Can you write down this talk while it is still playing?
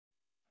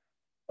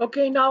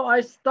Okay, now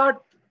I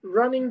start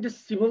running this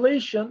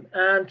simulation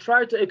and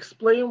try to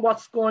explain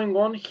what's going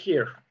on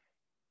here.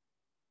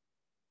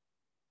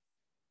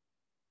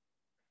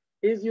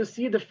 As you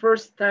see, the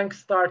first tank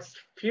starts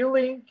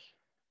filling.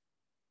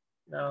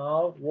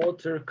 Now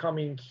water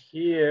coming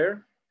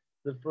here.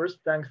 The first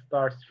tank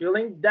starts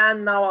filling.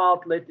 Then now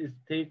outlet is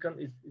taken,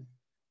 is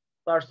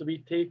starts to be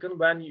taken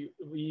when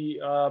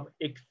we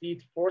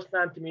exceed 4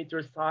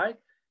 centimeters high.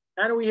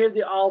 And we have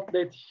the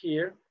outlet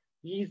here.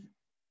 These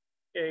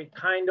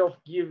kind of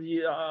give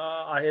you,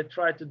 I had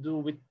tried to do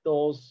with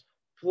those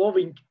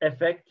flowing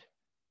effect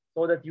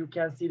so that you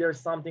can see there's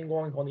something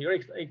going on here.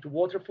 It's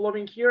water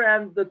flowing here,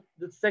 and the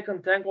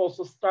second tank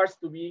also starts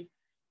to be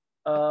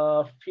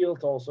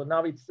filled also.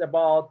 Now it's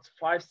about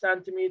 5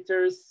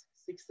 centimeters,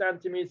 6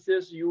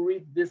 centimeters. You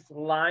read this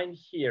line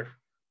here,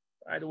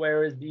 right?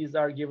 Whereas these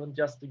are given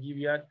just to give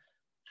you a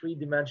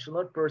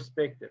three-dimensional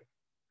perspective.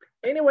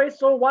 Anyway,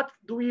 so what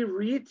do we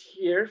read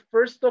here?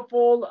 First of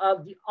all,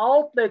 the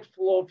outlet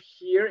flow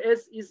here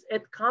is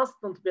at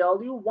constant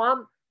value,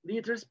 1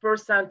 liters per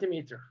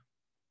centimeter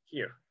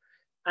here.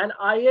 And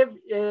I have,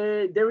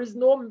 there is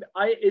no,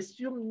 I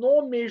assume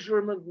no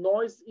measurement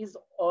noise is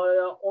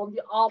on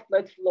the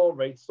outlet flow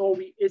rate. So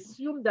we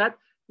assume that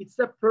it's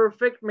a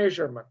perfect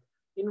measurement.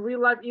 In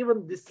real life,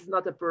 even this is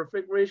not a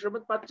perfect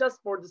measurement, but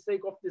just for the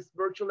sake of this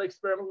virtual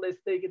experiment,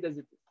 let's take it as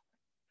it is.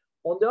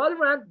 On the other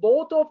hand,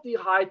 both of the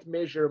height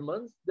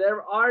measurements,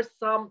 there are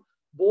some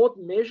both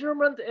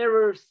measurement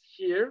errors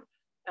here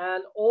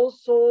and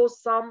also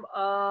some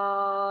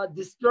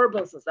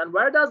disturbances. And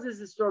where does this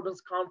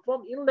disturbance come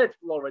from? Inlet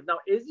flow rate. Now,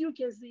 as you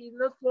can see,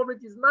 inlet flow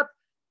rate is not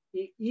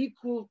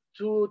equal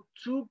to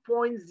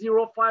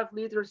 2.05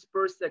 liters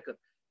per second.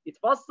 It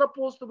was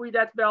supposed to be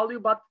that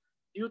value, but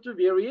due to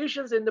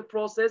variations in the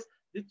process,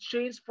 it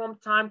changed from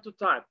time to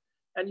time.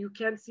 And you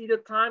can see the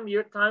time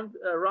here, time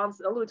runs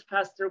a little bit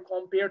faster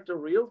compared to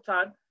real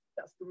time,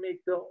 just to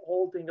make the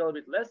whole thing a little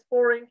bit less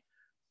boring.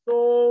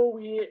 So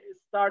we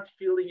start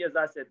filling, as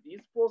I said,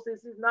 these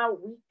processes. Now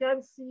we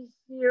can see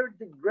here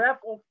the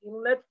graph of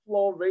inlet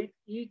flow rate,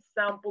 each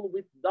sample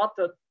with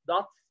dotted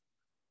dots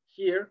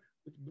here,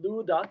 with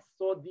blue dots.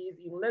 So these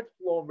inlet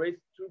flow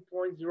rates,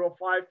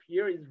 2.05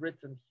 here is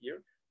written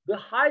here. The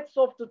heights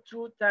of the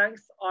two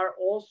tanks are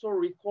also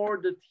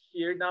recorded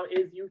here. Now,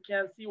 as you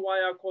can see, why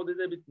I call it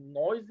a bit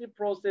noisy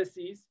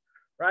processes,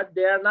 right?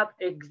 They are not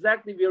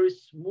exactly very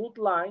smooth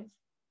lines.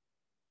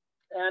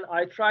 And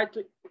I try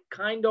to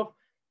kind of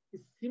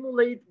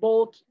simulate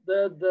both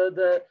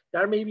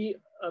there may be,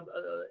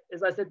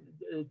 as I said,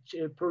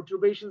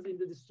 perturbations in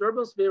the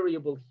disturbance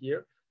variable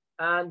here.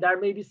 And there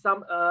may be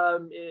some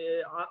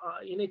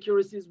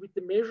inaccuracies with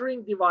the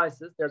measuring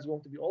devices. There's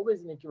going to be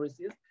always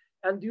inaccuracies.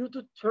 And due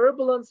to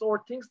turbulence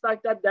or things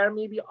like that, there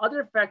may be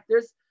other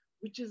factors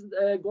which is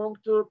going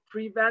to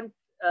prevent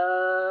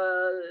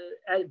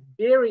a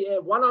very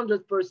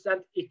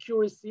 100%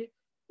 accuracy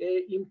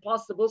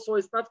impossible. So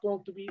it's not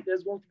going to be,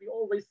 there's going to be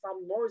always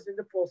some noise in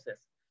the process.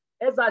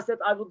 As I said,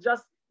 I would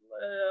just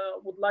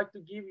would like to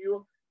give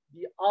you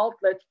the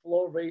outlet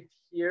flow rate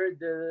here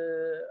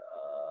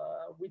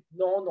with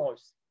no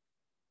noise.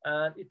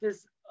 And it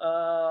is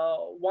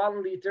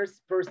 1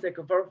 liters per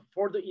second.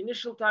 For the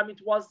initial time,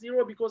 it was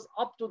 0 because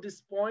up to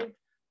this point,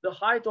 the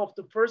height of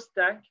the first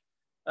tank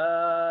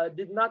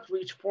did not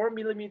reach 4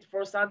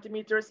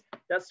 centimeters.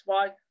 That's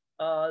why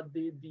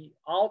the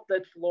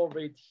outlet flow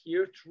rate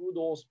here through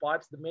those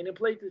pipes, the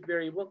manipulated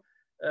variable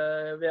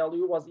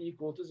value was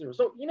equal to 0.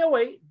 So in a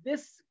way,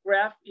 this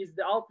graph is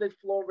the outlet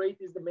flow rate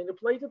is the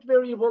manipulated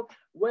variable,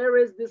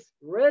 whereas this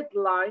red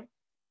line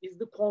is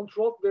the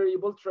controlled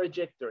variable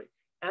trajectory.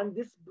 And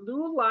this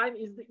blue line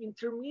is the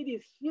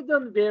intermediate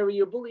hidden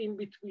variable in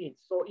between.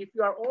 So if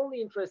you are only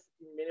interested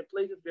in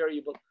manipulated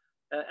variable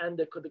and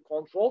the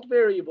controlled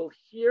variable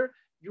here,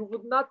 you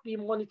would not be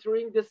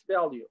monitoring this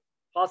value,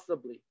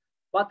 possibly.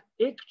 But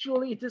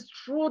actually, it is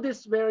through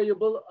this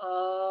variable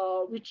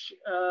which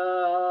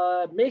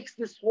makes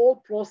this whole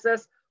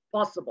process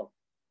possible.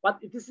 But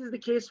this is the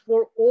case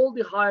for all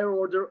the higher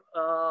order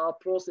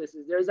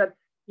processes. There is an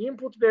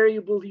input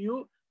variable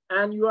u,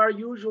 and you are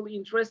usually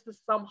interested in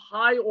some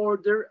high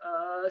order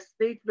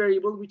state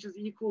variable, which is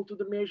equal to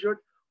the measured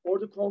or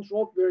the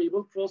controlled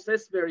variable,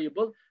 process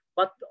variable,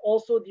 but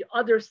also the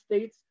other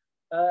states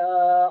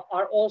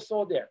are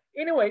also there.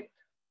 Anyway,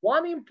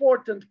 one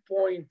important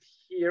point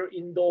here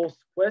in those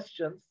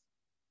questions,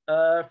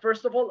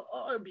 first of all,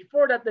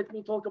 before that, let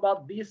me talk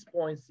about these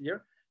points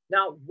here.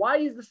 Now, why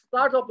is the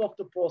startup of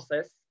the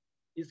process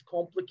is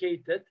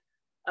complicated?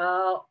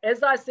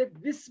 As I said,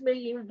 this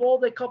may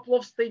involve a couple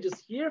of stages.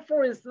 Here,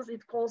 for instance,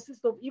 it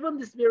consists of, even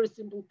this very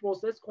simple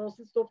process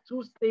consists of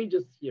 2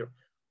 stages here.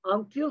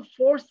 Until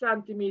 4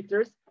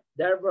 centimeters,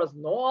 there was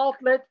no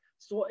outlet.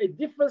 So a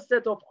different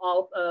set of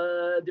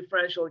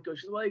differential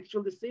equations, well,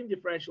 actually the same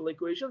differential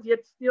equations,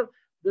 yet still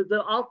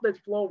the outlet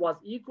flow was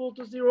equal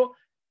to 0.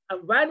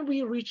 And when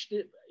we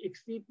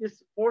exceed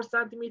this 4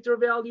 centimeter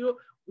value,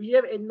 we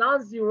have a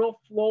non-zero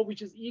flow,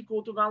 which is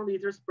equal to 1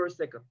 liters per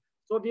second.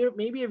 So there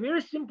may be a very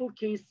simple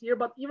case here,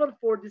 but even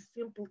for this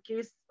simple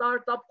case,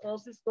 startup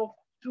consists of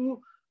two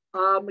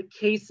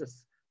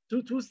cases,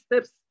 two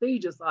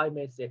stages, I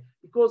may say,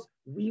 because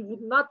we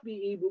would not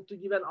be able to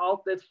give an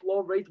outlet flow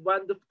rate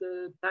when the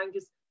tank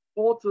is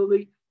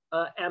totally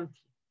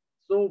empty.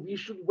 So we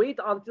should wait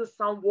until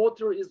some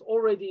water is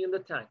already in the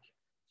tank.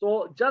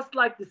 So just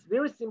like this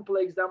very simple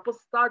example,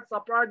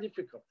 startup are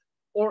difficult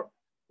or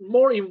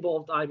more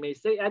involved, I may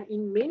say. And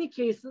in many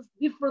cases,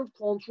 different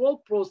control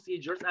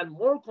procedures and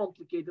more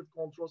complicated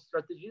control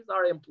strategies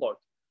are employed.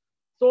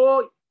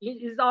 So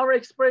is our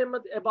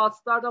experiment about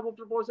startup of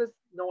the process?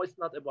 No, it's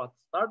not about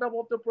startup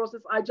of the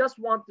process. I just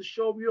want to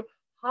show you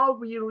how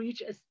we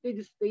reach a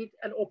steady state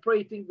and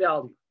operating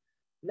value.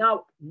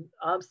 Now,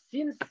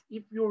 since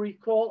if you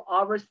recall,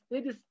 our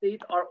steady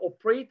state, our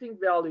operating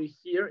value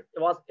here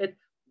was at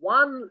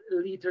 1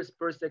 liters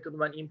per second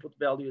when input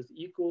value is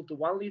equal to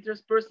 1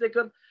 liters per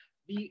second.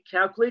 We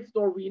calculated,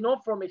 or we know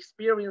from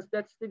experience,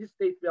 that steady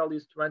state value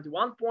is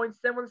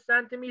 21.7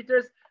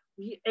 centimeters.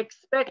 We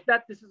expect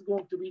that this is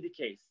going to be the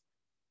case.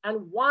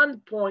 And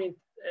one point,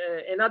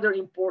 another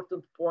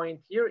important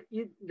point here,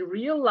 in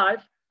real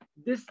life,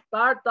 this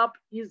startup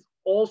is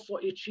also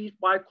achieved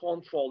by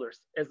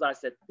controllers. As I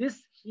said,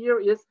 this here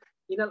is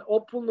in an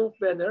open loop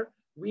manner.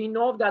 We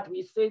know that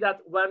we say that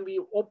when we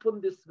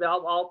open this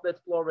valve outlet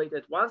flow rate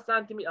at 1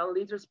 centimeter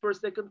liters per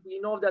second, we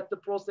know that the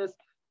process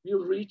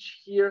will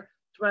reach here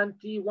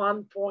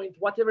 21 point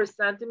whatever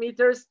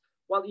centimeters.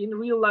 Well, in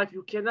real life,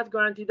 you cannot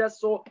guarantee that.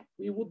 So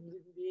we would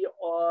be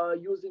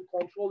using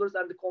controllers,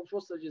 and the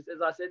control strategies,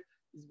 as I said,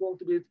 is going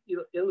to be a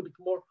little bit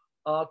more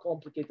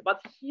complicated.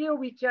 But here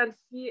we can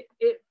see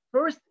a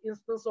first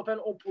instance of an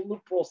open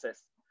loop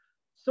process.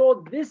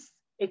 So this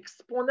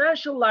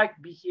exponential-like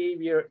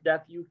behavior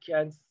that you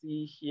can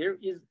see here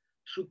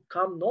should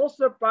come no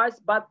surprise,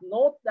 but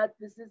note that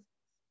this is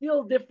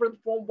still different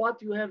from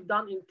what you have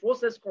done in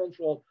process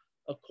control.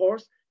 Of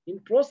course, in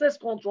process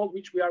control,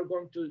 which we are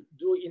going to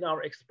do in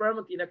our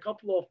experiment in a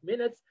couple of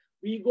minutes,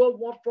 we go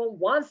from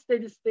one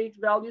steady state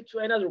value to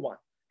another one.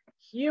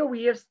 Here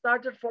we have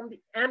started from the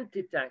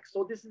empty tank.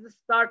 So this is the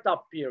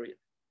startup period.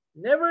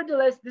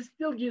 Nevertheless, this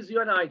still gives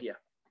you an idea.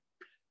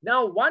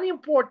 Now, one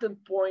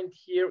important point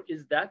here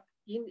is that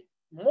in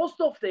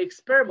most of the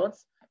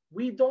experiments,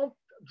 we don't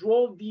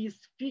draw these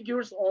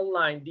figures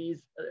online,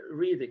 these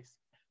readings.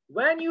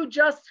 When you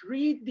just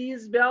read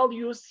these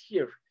values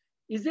here,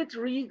 is it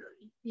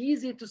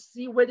easy to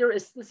see whether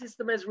the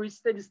system has reached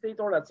steady state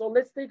or not? So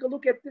let's take a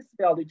look at this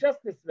value, just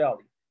this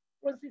value.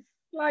 Once it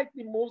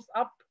slightly moves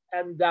up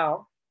and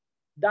down.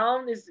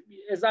 Down is,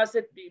 as I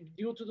said,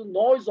 due to the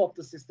noise of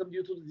the system,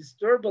 due to the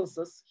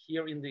disturbances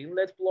here in the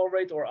inlet flow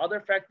rate or other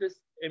factors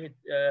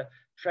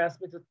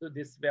transmitted to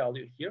this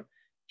value here.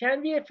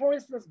 Can we, for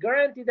instance,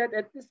 guarantee that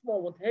at this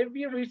moment, have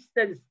we reached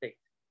steady state?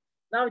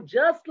 Now,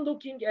 just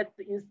looking at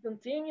the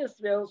instantaneous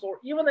values or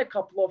even a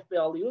couple of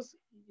values,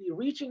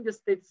 reaching the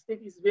steady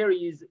state is very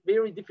easy,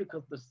 very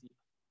difficult to see.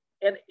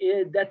 And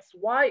that's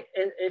why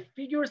a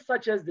figure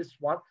such as this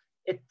one,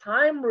 a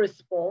time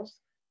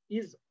response,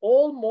 is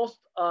almost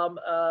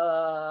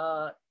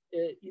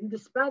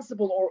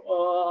indispensable,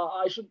 or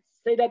I should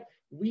say that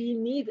we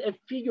need a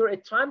figure, a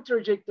time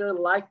trajectory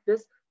like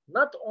this,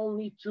 not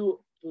only to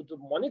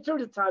monitor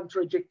the time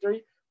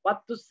trajectory,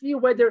 but to see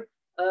whether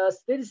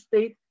steady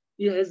state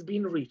has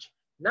been reached.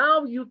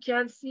 Now you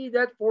can see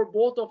that for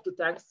both of the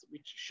tanks,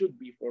 which should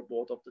be for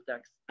both of the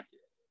tanks,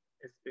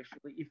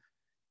 especially if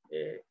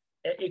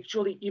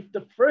actually, if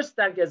the first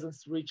tank hasn't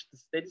reached the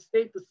steady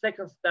state, the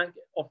second tank,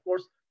 of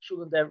course,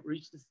 shouldn't have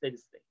reached the steady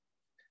state.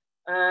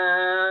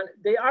 And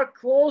they are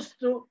close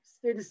to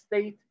steady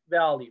state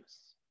values.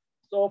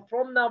 So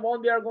from now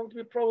on, we are going to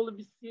be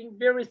probably seeing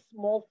very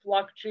small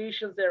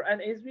fluctuations there.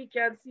 And as we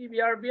can see, we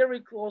are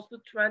very close to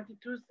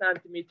 22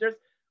 centimeters,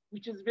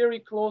 which is very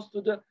close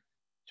to the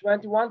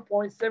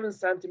 21.7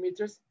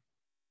 centimeters,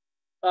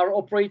 our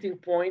operating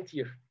point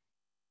here.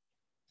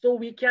 So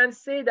we can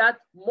say that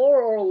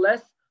more or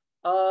less,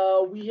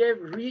 we have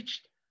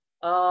reached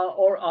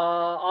our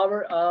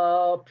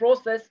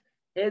process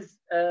has,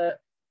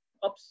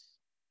 oops,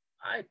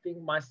 I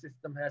think my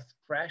system has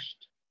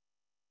crashed,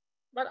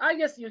 but I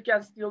guess you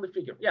can steal the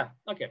figure. Yeah,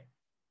 okay.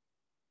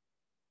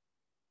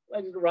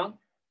 Let it run.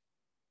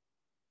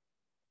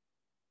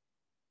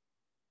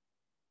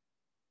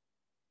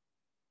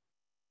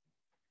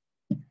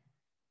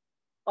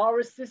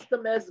 Our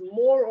system has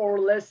more or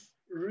less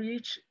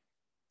reached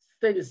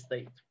steady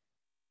state.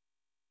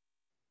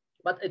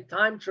 But a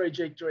time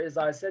trajectory, as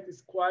I said,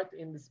 is quite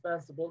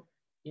indispensable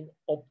in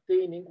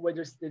obtaining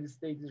whether steady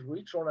state is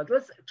reached or not.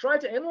 Let's try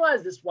to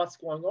analyze this, what's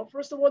going on.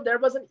 First of all, there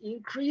was an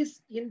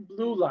increase in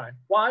blue line.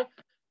 Why?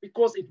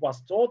 Because it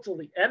was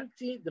totally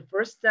empty, the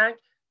first tank,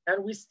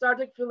 and we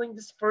started filling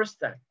this first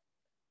tank.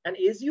 And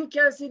as you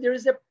can see, there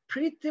is a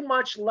pretty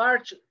much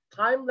large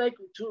time lag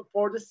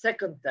for the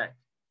second tank.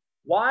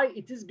 Why?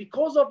 It is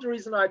because of the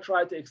reason I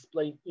tried to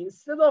explain.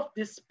 Instead of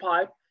this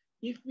pipe,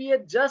 if we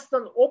had just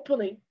an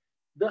opening,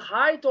 the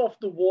height of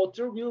the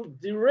water will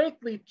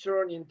directly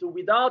turn into,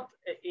 without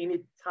any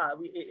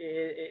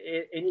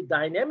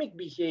dynamic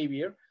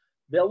behavior,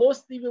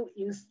 velocity will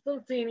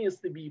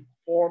instantaneously be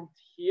formed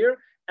here,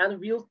 and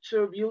will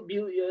be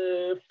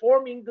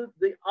forming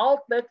the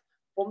outlet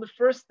from the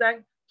first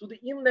tank to the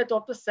inlet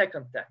of the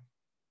second tank.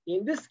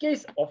 In this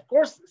case, of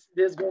course,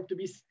 there's going to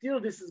be still,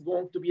 this is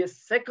going to be a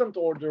second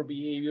order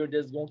behavior.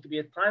 There's going to be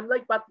a time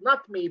lag, but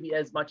not maybe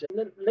as much.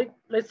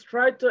 Let's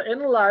try to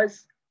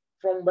analyze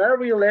from where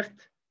we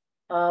left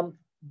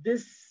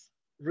this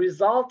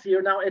result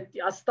here. Now,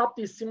 I stopped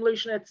this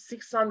simulation at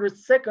 600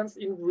 seconds.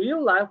 In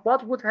real life,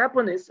 what would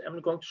happen is,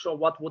 I'm going to show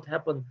what would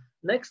happen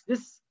next.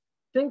 This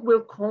thing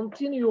will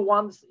continue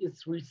once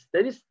it's reached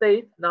steady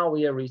state. Now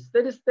we are reached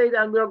steady state,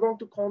 and we are going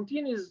to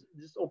continue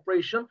this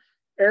operation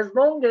as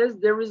long as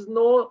there is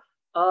no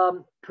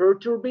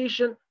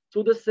perturbation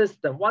to the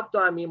system. What do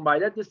I mean by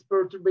that? This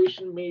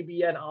perturbation may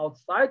be an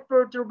outside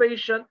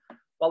perturbation.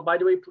 Well, by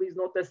the way, please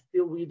note that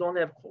still we don't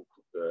have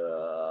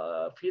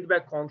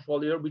feedback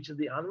control here, which is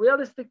the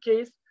unrealistic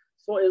case.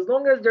 So as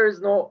long as there is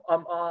no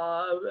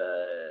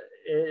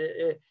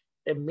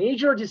a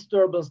major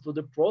disturbance to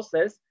the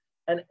process,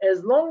 and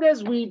as long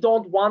as we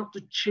don't want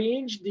to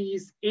change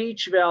these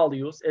H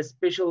values,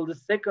 especially the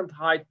second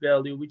height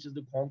value, which is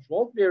the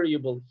control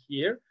variable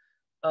here,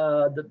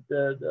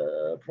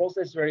 the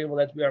process variable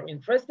that we are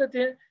interested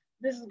in,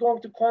 this is going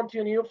to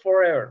continue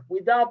forever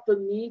without the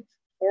need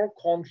for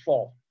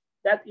control.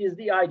 That is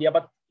the idea.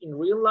 But in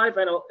real life,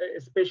 and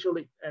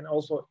especially, and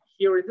also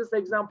here in this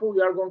example,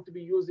 we are going to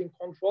be using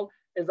control,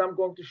 as I'm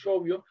going to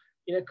show you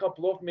in a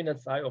couple of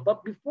minutes, I hope.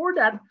 But before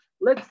that,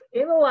 let's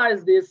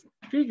analyze these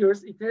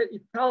figures. It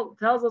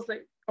tells us a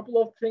couple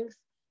of things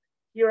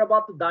here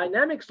about the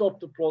dynamics of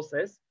the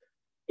process.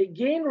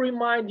 Again,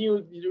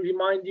 reminding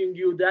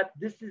you that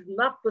this is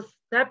not the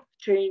step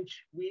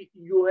change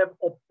you have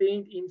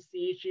obtained in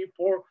CHE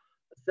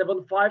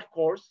 475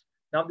 course.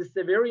 Now, this is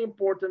a very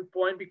important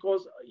point,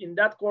 because in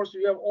that course,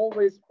 you have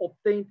always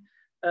obtained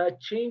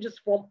changes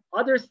from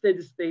other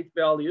steady state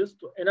values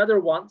to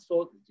another one.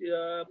 So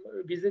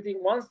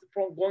visiting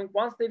from going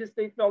one steady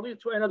state value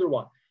to another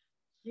one.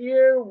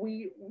 Here,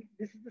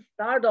 this is the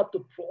start of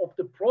the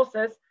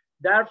process.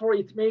 Therefore,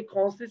 it may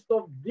consist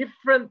of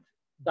different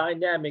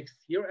dynamics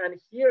here. And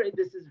here,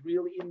 this is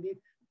really indeed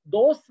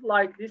those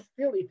like this.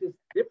 Still, it is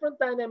different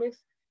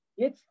dynamics.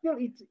 Yet still,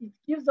 it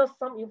gives us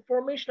some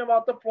information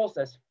about the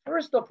process.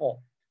 First of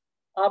all,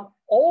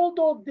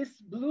 although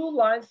this blue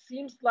line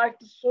seems like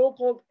the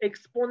so-called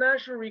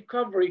exponential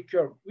recovery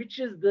curve, which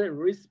is the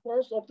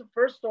response of the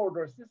first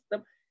order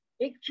system,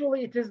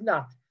 actually it is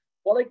not.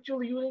 Well,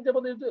 actually you need a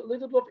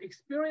little bit of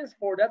experience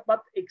for that,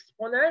 but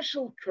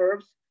exponential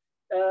curves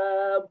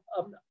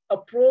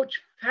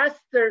approach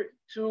faster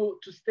to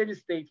steady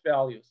state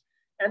values.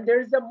 And there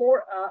is a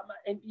more,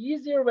 an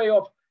easier way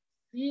of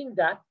seeing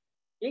that.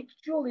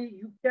 Actually,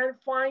 you can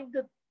find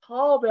the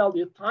tau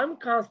value, time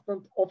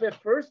constant of a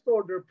first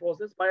order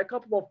process by a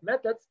couple of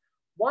methods.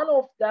 One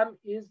of them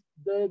is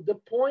the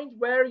point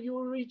where you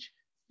reach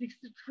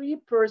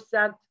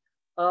 63%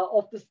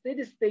 of the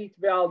steady state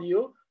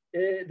value.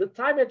 The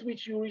time at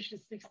which you reach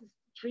the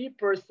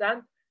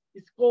 63%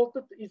 is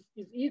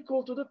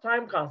equal to the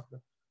time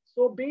constant.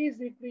 So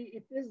basically,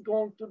 it is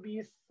going to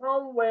be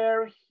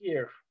somewhere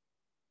here,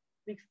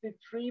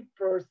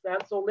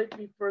 63%. So let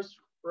me first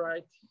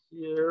write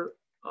here,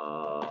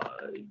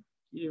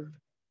 give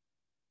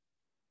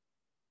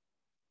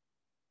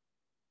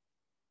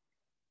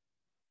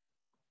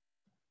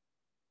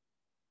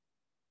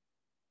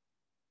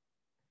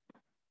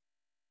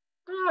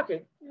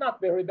okay,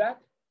 not very bad.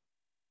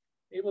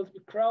 Able to be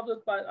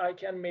crowded, but I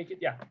can make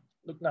it, yeah,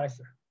 look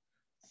nicer.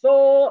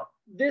 So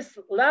this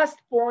last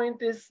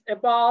point is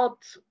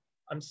about,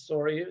 I'm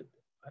sorry,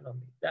 I don't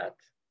need that.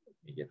 Let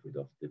me get rid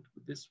of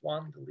this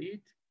one,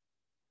 delete.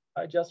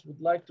 I just would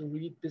like to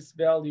read this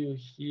value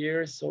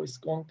here. So it's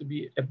going to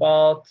be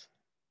about,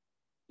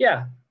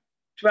 yeah,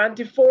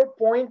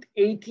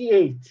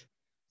 24.88.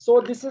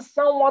 So this is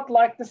somewhat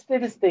like the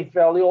steady state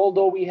value,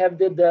 although we have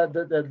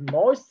the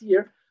noise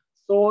here.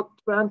 So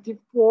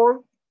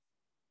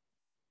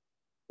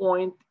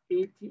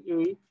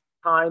 24.88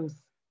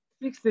 times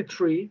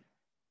 63,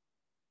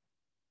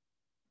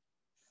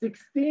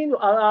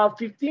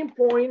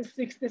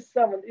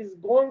 15.67 is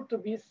going to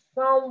be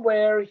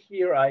somewhere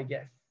here, I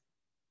guess.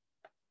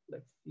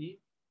 Let's see.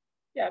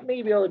 Yeah,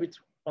 maybe a little bit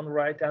on the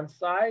right-hand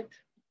side.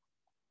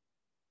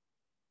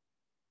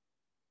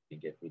 We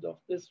get rid of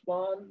this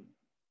one.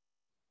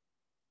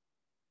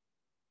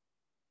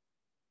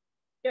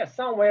 Yeah,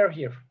 somewhere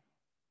here.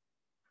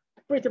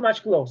 Pretty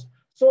much close.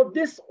 So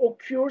this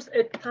occurs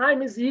at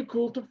time is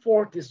equal to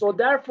 40. So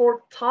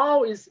therefore,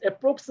 tau is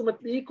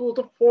approximately equal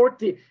to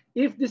 40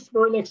 if this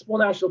were an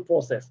exponential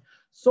process.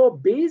 So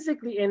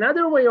basically,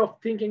 another way of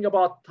thinking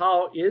about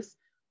tau is,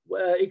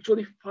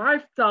 actually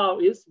 5 tau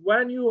is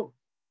when you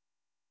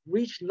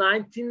reach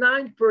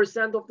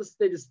 99% of the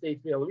steady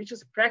state value, which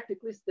is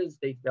practically steady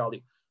state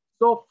value.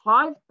 So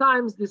 5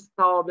 times this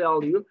tau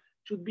value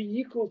should be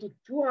equal to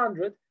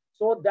 200,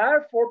 So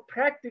therefore,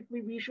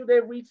 practically, we should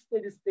have reached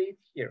steady state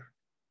here.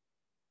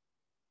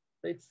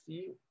 Let's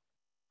see.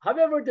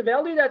 However, the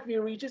value that we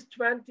reach is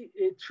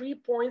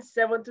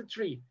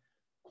 23.73.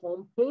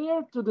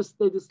 Compared to the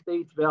steady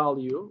state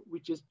value,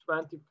 which is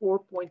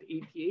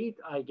 24.88,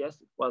 I guess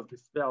it was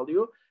this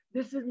value,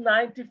 this is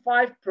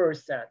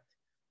 95%.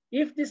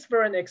 If this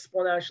were an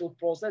exponential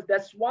process,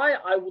 that's why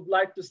I would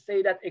like to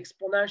say that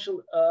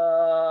exponential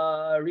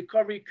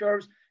recovery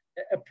curves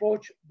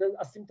approach the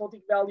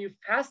asymptotic value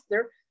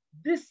faster.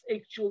 This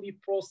actually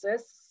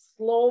process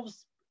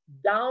slows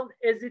down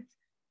as it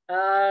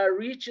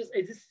as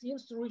it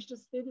seems to reach the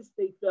steady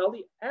state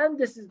value. And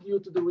this is due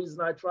to the reason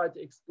I tried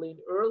to explain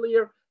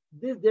earlier.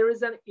 There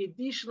is an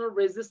additional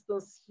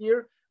resistance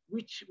here,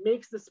 which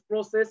makes this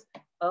process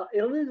a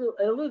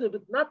little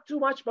bit, not too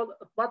much, but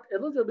a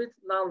little bit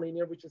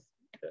nonlinear, which is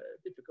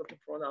difficult to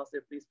pronounce,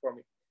 at least for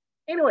me.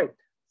 Anyway,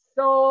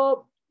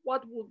 so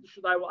what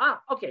should I,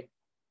 okay.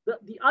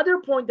 The other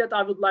point that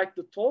I would like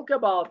to talk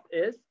about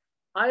is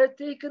I have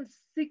taken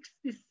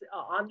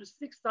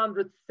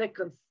 600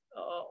 seconds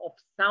of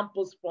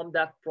samples from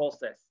that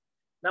process.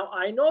 Now,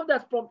 I know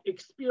that from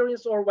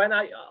experience or when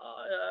I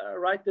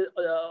write the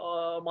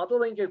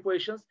modeling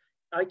equations,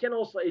 I can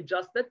also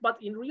adjust that.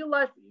 But in real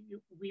life,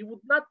 we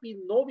would not be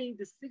knowing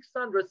the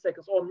 600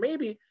 seconds, or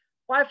maybe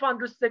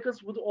 500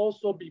 seconds would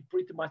also be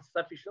pretty much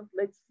sufficient.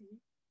 Let's see.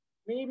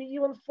 Maybe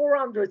even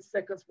 400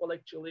 seconds. Well,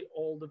 actually,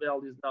 all the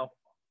values now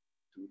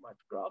too much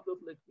crowded.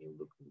 Let me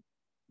look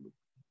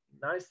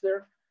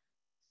nicer.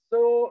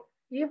 So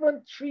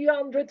even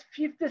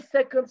 350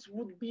 seconds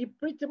would be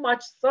pretty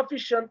much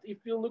sufficient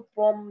if you look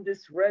from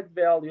this red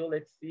value.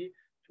 Let's see,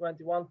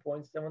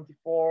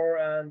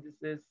 21.74, and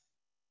this is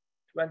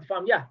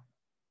 25. Yeah,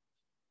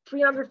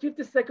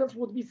 350 seconds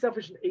would be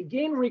sufficient.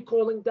 Again,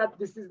 recalling that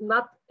this is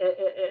not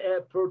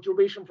a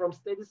perturbation from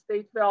steady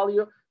state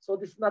value. So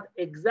this is not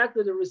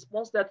exactly the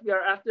response that we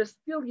are after.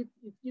 Still, it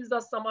gives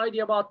us some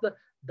idea about the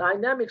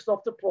dynamics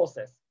of the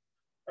process.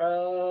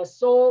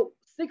 So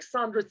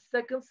 600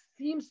 seconds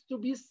seems to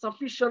be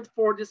sufficient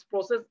for this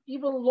process.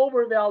 Even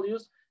lower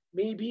values,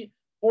 maybe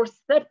for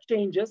step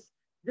changes,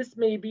 this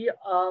may be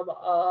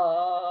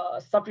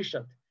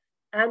sufficient.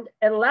 And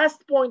a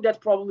last point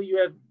that probably you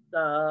have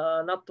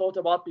not thought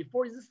about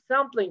before is the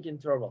sampling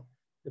interval.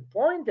 The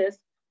point is,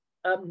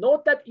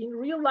 note that in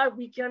real life,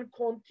 we can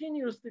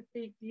continuously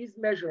take these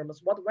measurements,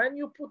 but when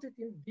you put it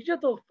in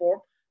digital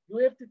form, you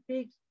have to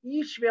take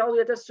each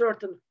value at a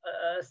certain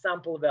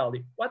sample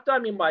value. What do I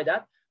mean by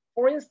that?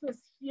 For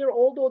instance, here,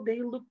 although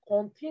they look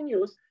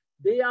continuous,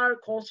 they are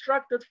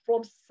constructed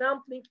from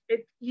sampling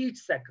at each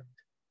second.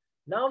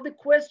 Now the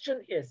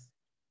question is,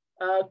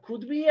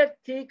 could we have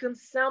taken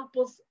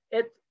samples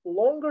at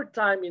longer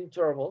time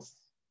intervals,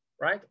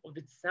 right?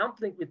 With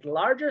sampling, with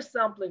larger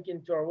sampling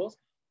intervals,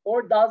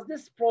 or does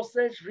this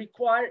process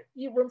require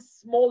even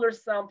smaller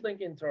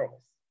sampling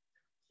intervals?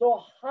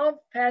 So how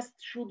fast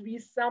should we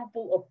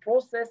sample a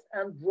process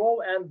and draw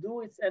and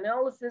do its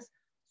analysis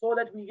so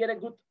that we get a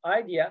good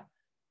idea?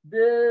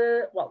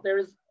 Well, there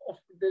is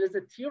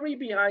a theory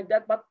behind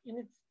that, but in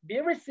its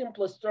very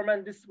simplest term,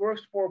 and this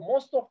works for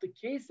most of the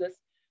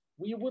cases,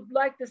 we would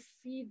like to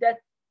see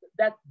that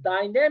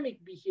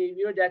dynamic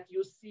behavior that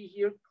you see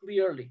here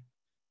clearly.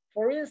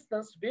 For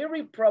instance,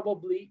 very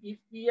probably if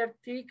we have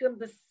taken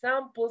the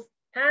samples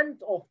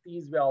 10th of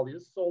these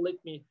values, so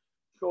let me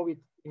show it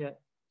in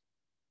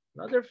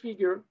another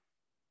figure.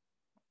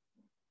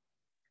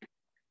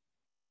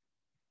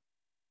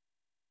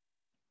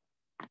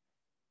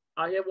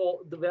 I have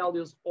all the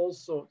values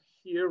also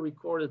here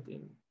recorded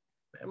in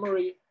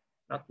memory,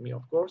 not me,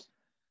 of course.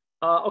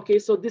 Okay,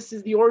 so this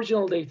is the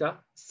original data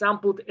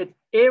sampled at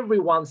every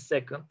 1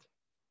 second.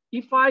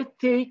 If I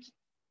take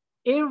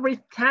every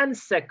 10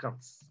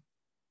 seconds,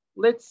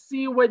 let's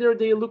see whether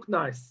they look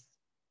nice.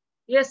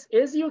 Yes,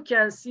 as you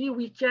can see,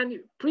 we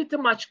can pretty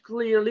much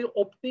clearly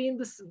obtain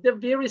the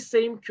very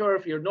same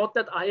curve here. Note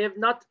that I have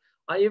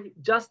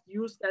just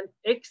used an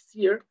X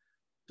here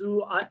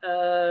to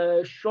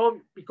show,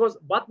 because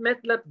what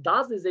MATLAB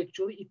does is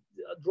actually it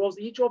draws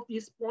each of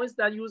these points,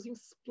 then using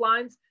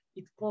splines,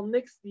 it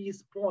connects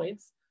these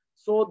points.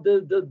 So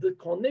the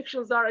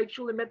connections are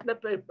actually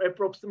MATLAB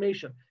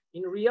approximation.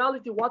 In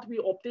reality, what we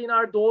obtain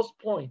are those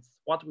points,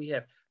 what we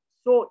have.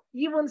 So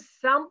even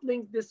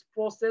sampling this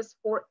process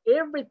for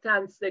every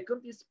 10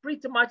 seconds is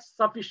pretty much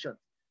sufficient.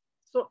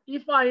 So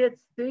if I had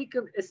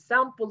taken a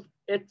sample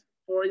at,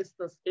 for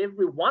instance,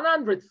 every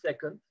 100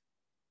 seconds,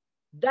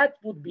 that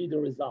would be the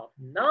result.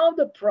 Now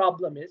the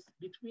problem is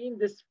between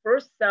this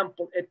first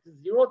sample at the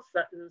 0th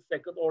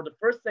second or the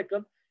first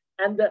second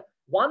and the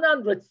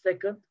 100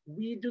 second,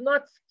 we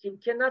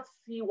cannot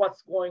see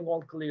what's going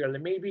on clearly.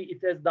 Maybe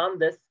it has done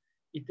this.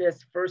 It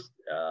has first,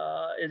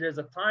 it is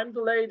a time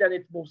delay, then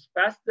it moves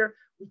faster.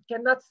 We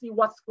cannot see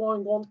what's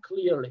going on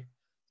clearly.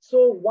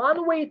 So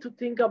one way to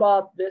think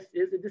about this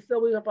is, this is a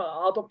little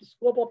out of the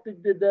scope of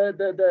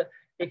the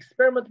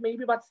experiment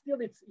maybe, but still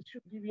it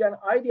should give you an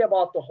idea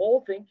about the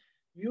whole thing.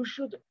 You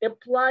should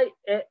apply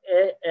a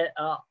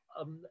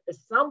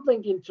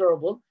sampling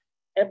interval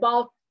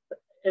about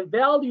a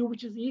value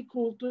which is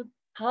equal to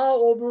tau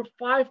over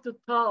 5 to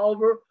tau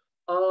over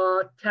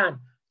 10.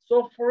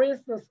 So for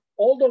instance,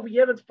 although we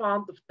haven't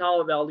found the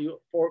tau value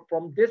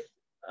from this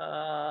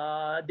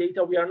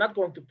data, we are not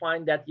going to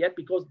find that yet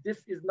because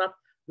this is not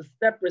the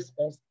step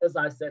response, as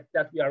I said,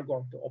 that we are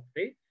going to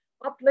obtain.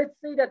 But let's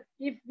say that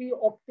if we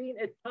obtain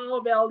a tau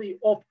value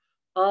of,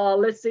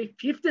 let's say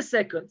 50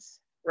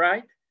 seconds,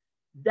 right?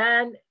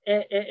 Then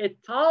a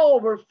tau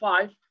over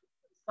 5,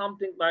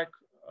 something like,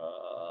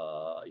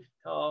 if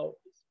tau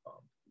is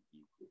found to be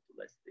equal to,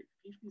 let's say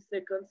 50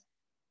 seconds,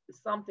 is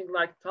something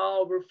like tau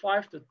over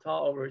 5 to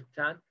tau over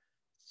 10.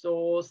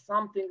 So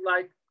something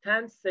like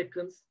 10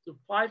 seconds to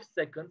 5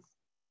 seconds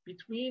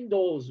between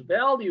those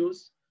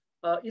values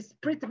is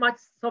pretty much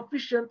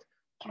sufficient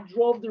to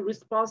draw the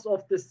response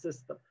of this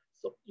system.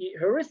 So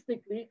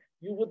heuristically,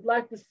 you would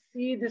like to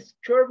see this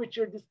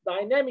curvature, this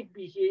dynamic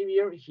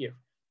behavior here.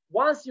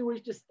 Once you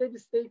reach the steady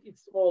state,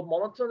 it's all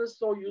monotonous,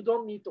 so you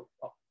don't need to,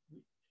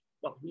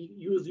 well, we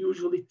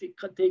usually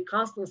take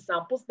constant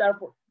samples,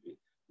 therefore,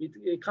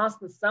 with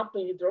constant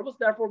sampling intervals,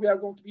 therefore we are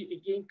going to be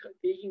again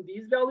taking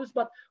these values,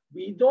 but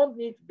we don't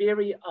need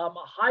very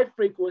high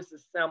frequency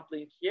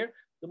sampling here.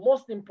 The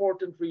most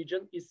important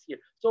region is here.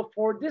 So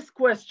for this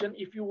question,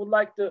 if you would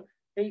like to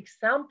take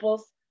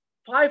samples,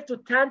 5 to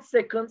 10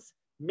 seconds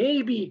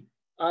may be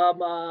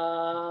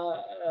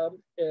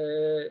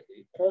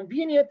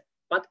convenient,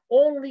 but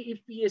only if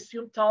we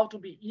assume tau to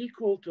be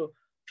equal to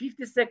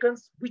 50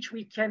 seconds, which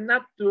we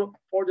cannot do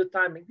for the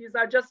timing. These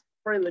are just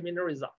preliminary results.